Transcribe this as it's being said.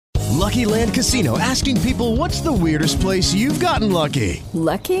Lucky Land Casino, asking people, what's the weirdest place you've gotten lucky?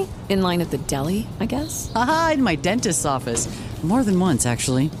 Lucky? In line at the deli, I guess? Aha, in my dentist's office. More than once,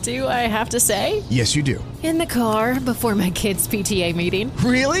 actually. Do I have to say? Yes, you do. In the car before my kids' PTA meeting.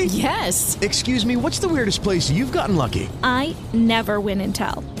 Really? Yes. Excuse me, what's the weirdest place you've gotten lucky? I never win and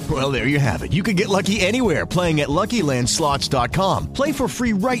tell. Well, there you have it. You can get lucky anywhere, playing at LuckyLandSlots.com. Play for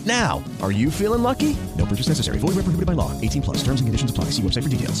free right now. Are you feeling lucky? No purchase necessary. Void where prohibited by law. 18 plus. Terms and conditions apply. See website for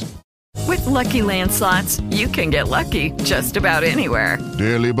details. With Lucky Land Slots, you can get lucky just about anywhere.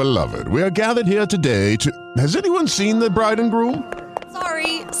 Dearly beloved, we are gathered here today to... Has anyone seen the bride and groom?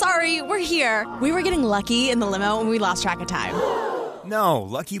 Sorry, we're here. We were getting lucky in the limo and we lost track of time. No,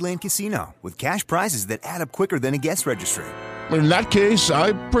 Lucky Land Casino, with cash prizes that add up quicker than a guest registry. In that case,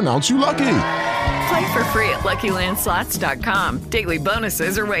 I pronounce you lucky. Play for free at LuckyLandSlots.com. Daily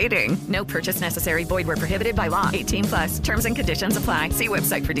bonuses are waiting. No purchase necessary. Void where prohibited by law. 18 plus. Terms and conditions apply. See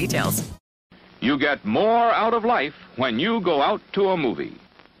website for details. You get more out of life when you go out to a movie.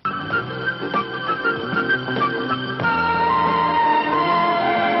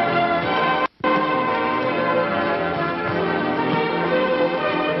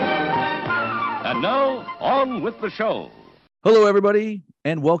 And now, on with the show. Hello, everybody,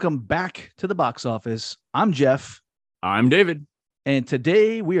 and welcome back to the box office. I'm Jeff. I'm David. And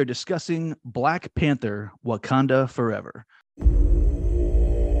today we are discussing Black Panther, Wakanda Forever.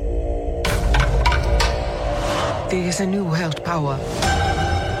 There is a new world power.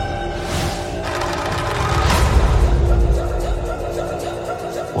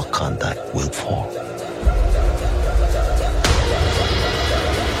 Wakanda will fall.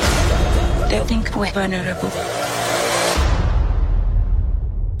 They think we're vulnerable.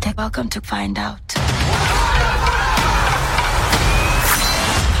 They're welcome to find out.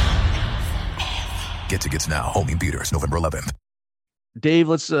 Get tickets now. Only in theaters November 11th. Dave,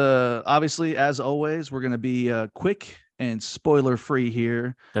 let's obviously, as always, we're going to be quick and spoiler free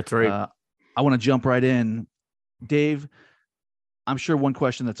here. That's right. I want to jump right in. Dave, I'm sure one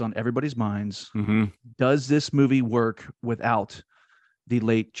question that's on everybody's minds, does this movie work without the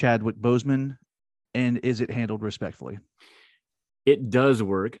late Chadwick Boseman, and is it handled respectfully? It does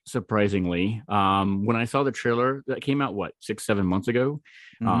work, surprisingly. When I saw the trailer that came out, 6-7 months ago,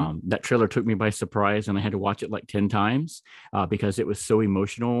 that trailer took me by surprise, and I had to watch it like 10 times because it was so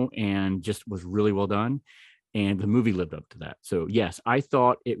emotional and just was really well done. And the movie lived up to that. So yes, I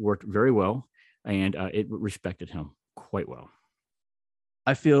thought it worked very well, and it respected him quite well.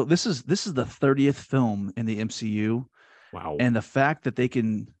 I feel this is the 30th film in the MCU. Wow. And the fact that they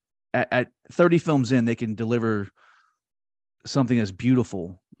can, at 30 films in, they can deliver something as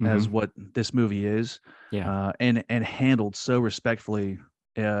beautiful as what this movie is, and handled so respectfully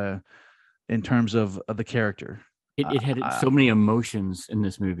in terms of the character. It had so many emotions in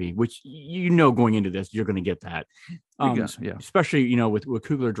this movie, which going into this, you're going to get that. Especially, with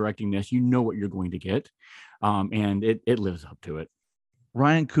Coogler directing this, what you're going to get. And it lives up to it.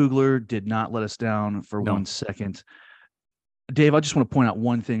 Ryan Coogler did not let us down for 1 second. Dave, I just want to point out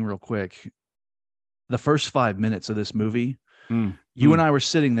one thing real quick. The first 5 minutes of this movie, you and I were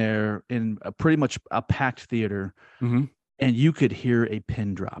sitting there in pretty much a packed theater, and you could hear a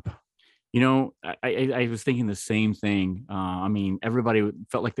pin drop. I was thinking the same thing. Everybody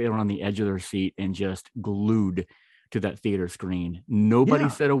felt like they were on the edge of their seat and just glued to that theater screen. Nobody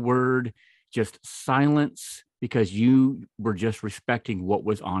said a word, just silence, because you were just respecting what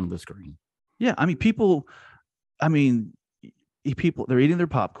was on the screen. Yeah, people, they're eating their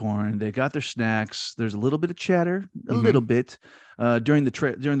popcorn. They got their snacks. There's a little bit of chatter, a little bit during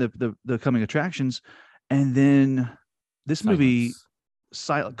the coming attractions, and then this movie,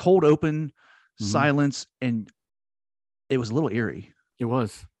 cold open, silence, and it was a little eerie. It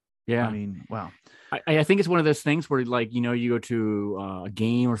was, yeah. Wow. I think it's one of those things where, you go to a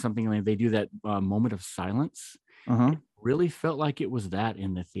game or something, like they do that moment of silence. It really felt like it was that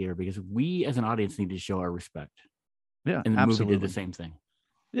in the theater, because we as an audience need to show our respect. Yeah, and the absolutely. movie did the same thing.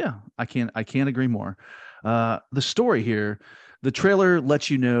 Yeah, I can't agree more. The story here, the trailer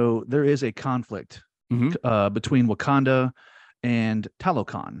lets you know there is a conflict between Wakanda and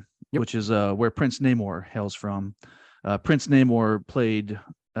Talokan, which is where Prince Namor hails from. Prince Namor played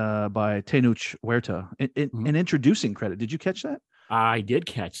by Tenoch Huerta. An introducing credit. Did you catch that? I did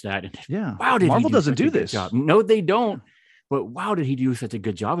catch that. Yeah. Wow, did Marvel he doesn't do this. Job? No, they don't. But wow, did he do such a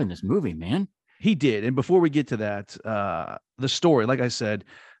good job in this movie, man? He did. And before we get to that, the story, like I said,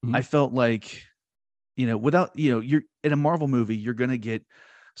 I felt like, without, you're in a Marvel movie, you're going to get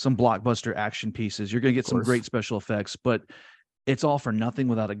some blockbuster action pieces. You're going to get some great special effects, but it's all for nothing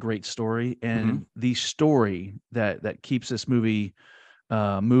without a great story. And the story that keeps this movie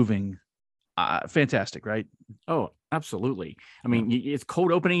moving. Fantastic, right? Oh, absolutely. I mean, it's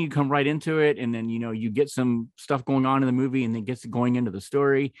cold opening. You come right into it, and then you get some stuff going on in the movie, and then gets going into the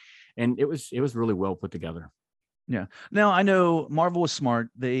story, and it was really well put together. Yeah. Now I know Marvel was smart.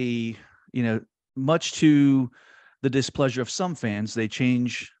 They, much to the displeasure of some fans, they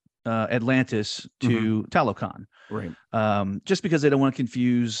change Atlantis to Talokan, right? Just because they don't want to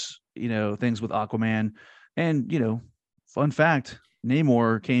confuse, things with Aquaman, and fun fact.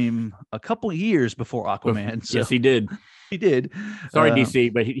 Namor came a couple of years before Aquaman. So yes, he did. He did. Sorry,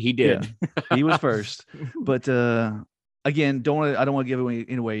 DC, but he did. Yeah, he was first. But again, I don't want to give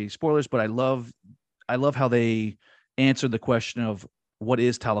away spoilers, but I love how they answered the question of what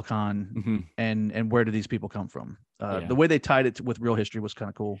is Talokan and where do these people come from. The way they tied it with real history was kind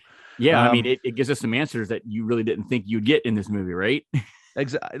of cool. Yeah, I mean, it gives us some answers that you really didn't think you'd get in this movie, right?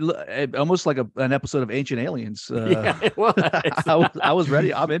 Exactly, almost like an episode of Ancient Aliens. Yeah, it was. I was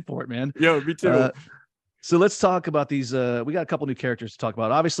ready. I'm in for it, man. Yeah, me too. So let's talk about these. We got a couple new characters to talk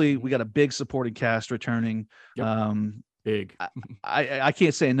about. Obviously, we got a big supporting cast returning. Yep. Big. I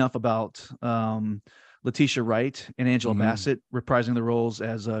can't say enough about Letitia Wright and Angela Bassett reprising the roles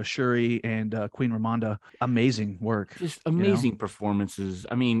as Shuri and Queen Ramonda. Amazing work. Just amazing performances.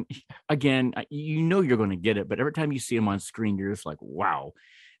 I mean, again, you're going to get it, but every time you see them on screen, you're just like, wow,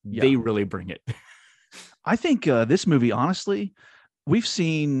 they really bring it. I think this movie, honestly, we've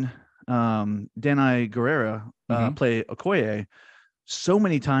seen Danai Gurira play Okoye so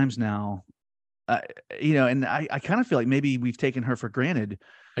many times now. And I kind of feel like maybe we've taken her for granted.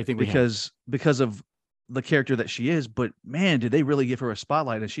 I think because of the character that she is, but man, did they really give her a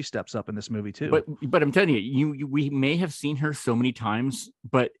spotlight, and she steps up in this movie too. But I'm telling you, we may have seen her so many times,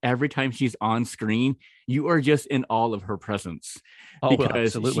 but every time she's on screen, you are just in awe of her presence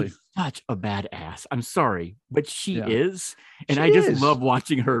because she's such a badass. I'm sorry, but she is, and I just love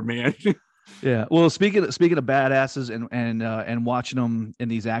watching her, man. Yeah. Well, speaking of badasses and watching them in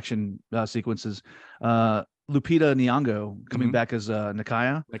these action sequences, Lupita Nyong'o coming back as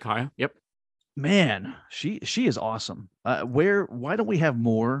Nakia. Nakia. Yep. Man, she is awesome. Why don't we have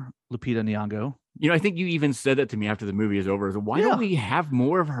more Lupita Nyong'o? I think you even said that to me after the movie is over. Why don't we have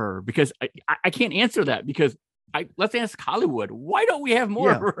more of her? Because I can't answer that because let's ask Hollywood. Why don't we have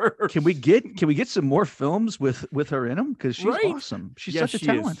more of her? Can we get some more films with her in them? Because she's awesome. She's such a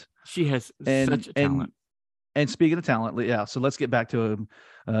talent. She has such a talent. And speaking of talent, so let's get back to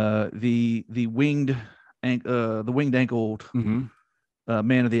the winged ankled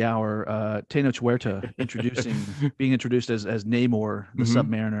man of the hour, Tenoch Huerta, being introduced as Namor, the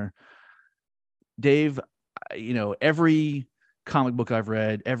Submariner. Dave, every comic book I've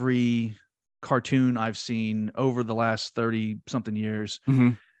read, every cartoon I've seen over the last 30 something years,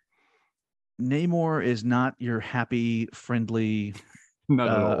 Namor is not your happy, friendly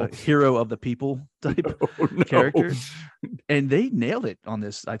hero of the people type character, and they nailed it on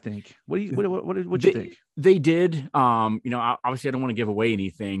this. I think. What did you think? They did. Obviously, I don't want to give away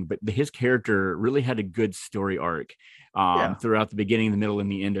anything, but his character really had a good story arc throughout the beginning, the middle,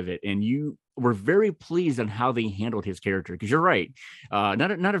 and the end of it, and you were very pleased on how they handled his character because you're right,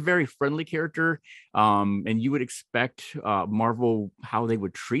 not a very friendly character, and you would expect Marvel how they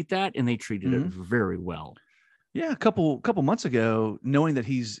would treat that, and they treated it very well. Yeah, a couple months ago, knowing that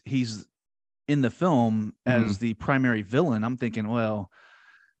he's in the film as the primary villain, I'm thinking, well,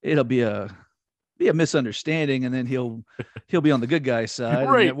 it'll be a misunderstanding, and then he'll be on the good guy side.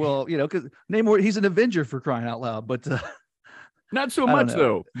 Right. And, well, because Namor, he's an Avenger for crying out loud, but not so much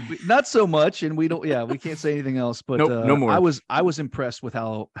though. Not so much, and we don't. Yeah, we can't say anything else. But no more. I was impressed with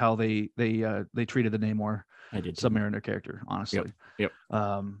how they treated the Namor Submariner character. Honestly. Yep.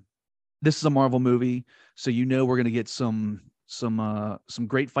 This is a Marvel movie, so we're going to get some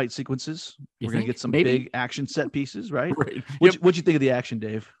great fight sequences. We're going to get some big action set pieces, right? Right. What'd you think of the action,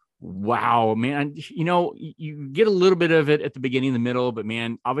 Dave? Wow, man. You get a little bit of it at the beginning, the middle, but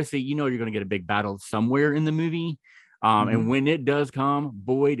man, obviously, you're going to get a big battle somewhere in the movie. And when it does come,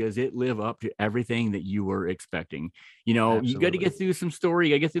 boy, does it live up to everything that you were expecting. Absolutely. You got to get through some story,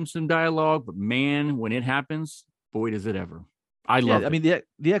 you got to get through some dialogue, but man, when it happens, boy, does it ever. I love it. I mean,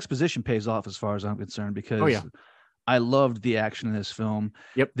 the exposition pays off as far as I'm concerned because I loved the action in this film.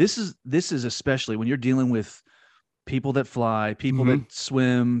 Yep. This is especially when you're dealing with people that fly, people that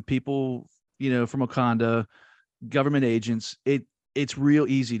swim, people, from Wakanda, government agents. It's real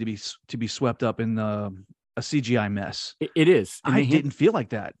easy to be swept up in a CGI mess. It is. And I didn't feel like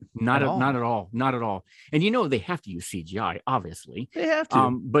that. Not at all. And they have to use CGI, obviously. They have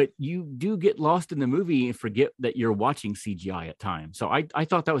to. But you do get lost in the movie and forget that you're watching CGI at times. So I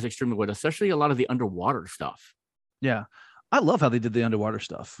thought that was extremely good, especially a lot of the underwater stuff. Yeah. I love how they did the underwater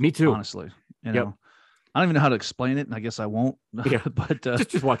stuff. Me too. Honestly, you know, I don't even know how to explain it, and I guess I won't. Yeah, but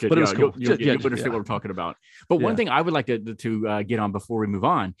just watch it. But it was cool. You'll understand what we're talking about. But one thing I would like to get on before we move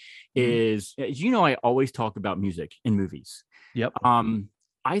on is, I always talk about music in movies. Yep.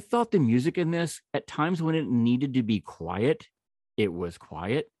 I thought the music in this, at times when it needed to be quiet, it was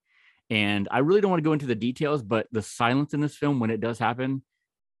quiet. And I really don't want to go into the details, but the silence in this film, when it does happen,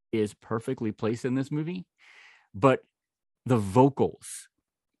 is perfectly placed in this movie. But the vocals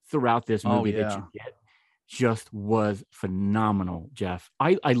throughout this movie that you get just was phenomenal, Jeff.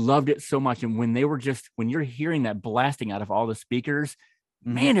 I loved it so much. And when you're hearing that blasting out of all the speakers,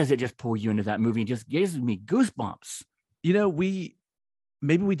 man, does it just pull you into that movie and just gives me goosebumps.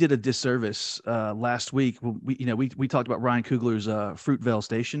 Maybe we did a disservice last week. We talked about Ryan Coogler's Fruitvale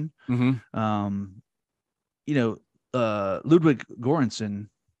Station. Ludwig Göransson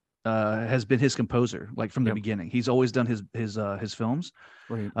has been his composer from the beginning. He's always done his films.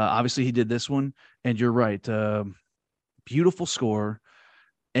 Right. Obviously, he did this one, and you're right. Beautiful score,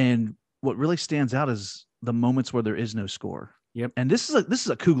 and what really stands out is the moments where there is no score. Yep. And this is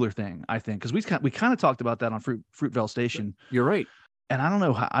a Coogler thing, I think, because we kind of talked about that on Fruitvale Station. You're right. And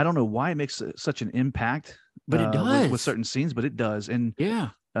I don't know why it makes such an impact, but it does with certain scenes, but it does. And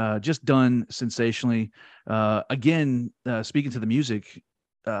just done sensationally. Again, speaking to the music,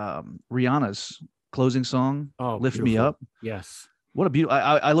 Rihanna's closing song, "Lift beautiful. Me Up." Yes. What a beautiful.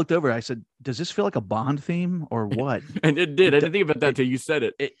 I looked over. I said, "Does this feel like a Bond theme or what?" And it did. I didn't think about that till you said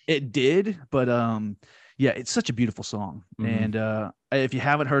it. It did, but it's such a beautiful song. And if you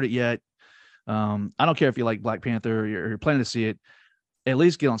haven't heard it yet, I don't care if you like Black Panther or you're planning to see it. At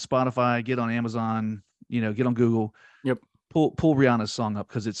least get on Spotify, get on Amazon, get on Google. Yep. Pull Rihanna's song up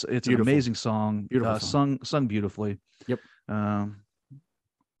because it's an amazing song. Beautiful sung beautifully. Yep.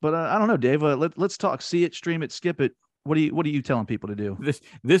 But I don't know, Dave. Let's talk. See it, stream it, skip it. What are you telling people to do?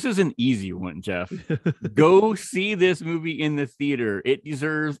 This is an easy one, Jeff. Go see this movie in the theater. It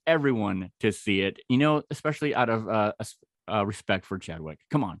deserves everyone to see it. Especially out of respect for Chadwick.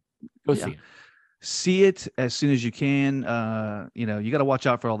 Come on, go see it. See it as soon as you can. You got to watch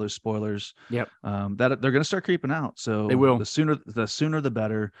out for all those spoilers. Yep. That they're going to start creeping out. So they will. The sooner the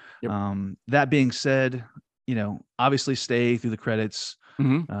better. Yep. That being said, obviously stay through the credits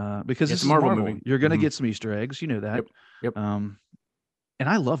because it's a Marvel movie. movie. You're going to get some Easter eggs. You know that. Yep. And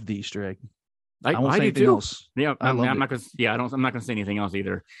I love the Easter egg. I won't say anything else. Yeah, I'm not going to. Yeah, I'm not going to say anything else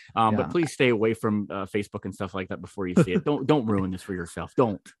either. But please stay away from Facebook and stuff like that before you see it. Don't ruin this for yourself.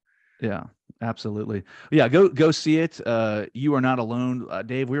 Don't. Yeah, absolutely. Yeah, go see it. You are not alone,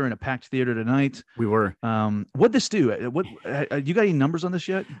 Dave. We were in a packed theater tonight. We were. What'd this do? What you got any numbers on this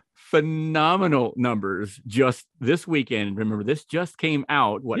yet? Phenomenal numbers just this weekend. Remember, this just came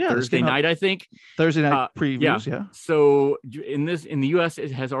out. Thursday night? I think Thursday night previews. Yeah. So in the U.S.,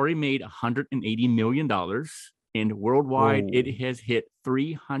 it has already made $180 million, and worldwide it has hit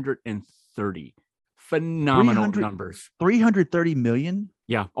 330. Phenomenal numbers. 330 million.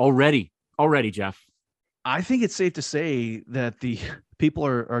 Yeah, already, Jeff. I think it's safe to say that the people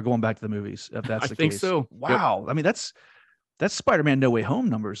are going back to the movies. If that's the case, I think so. Wow. Yep. I mean, that's Spider-Man No Way Home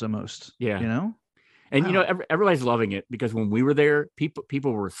numbers almost. Yeah. And everybody's loving it because when we were there,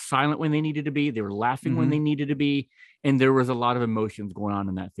 people were silent when they needed to be. They were laughing when they needed to be, and there was a lot of emotions going on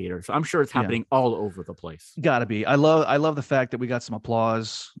in that theater. So I'm sure it's happening all over the place. Gotta be. I love the fact that we got some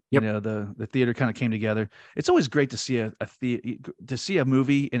applause. Yep. The theater kind of came together. It's always great to see to see a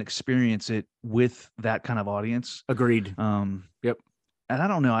movie and experience it with that kind of audience. Agreed. Yep. And I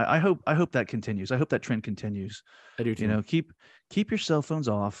don't know. I hope that continues. I hope that trend continues. I do too. Keep your cell phones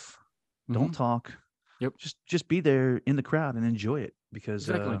off. Don't talk. Yep. Just be there in the crowd and enjoy it because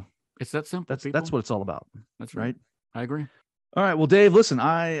it's that simple. That's what it's all about. That's right. I agree. All right. Well, Dave, listen,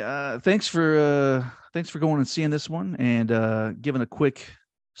 thanks for going and seeing this one and giving a quick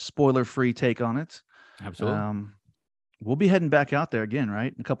spoiler-free take on it. Absolutely. We'll be heading back out there again,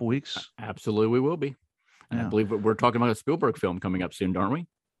 right? In a couple weeks. Absolutely, we will be. And I believe we're talking about a Spielberg film coming up soon, aren't we?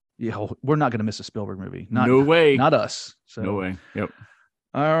 Yeah, we're not going to miss a Spielberg movie. No way. Not us. So. No way. Yep.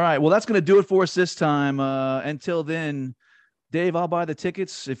 All right. Well, that's going to do it for us this time. Until then, Dave, I'll buy the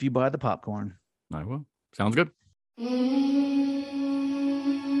tickets if you buy the popcorn. I will. Sounds good.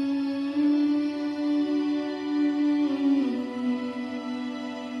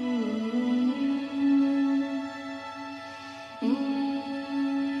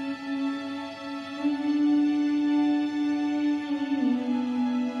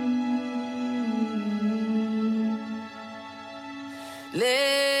 Lift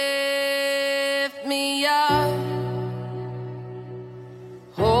me up,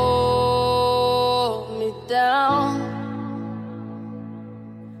 hold me down.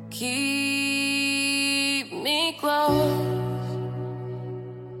 keep me close,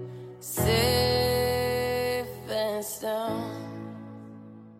 safe and sound.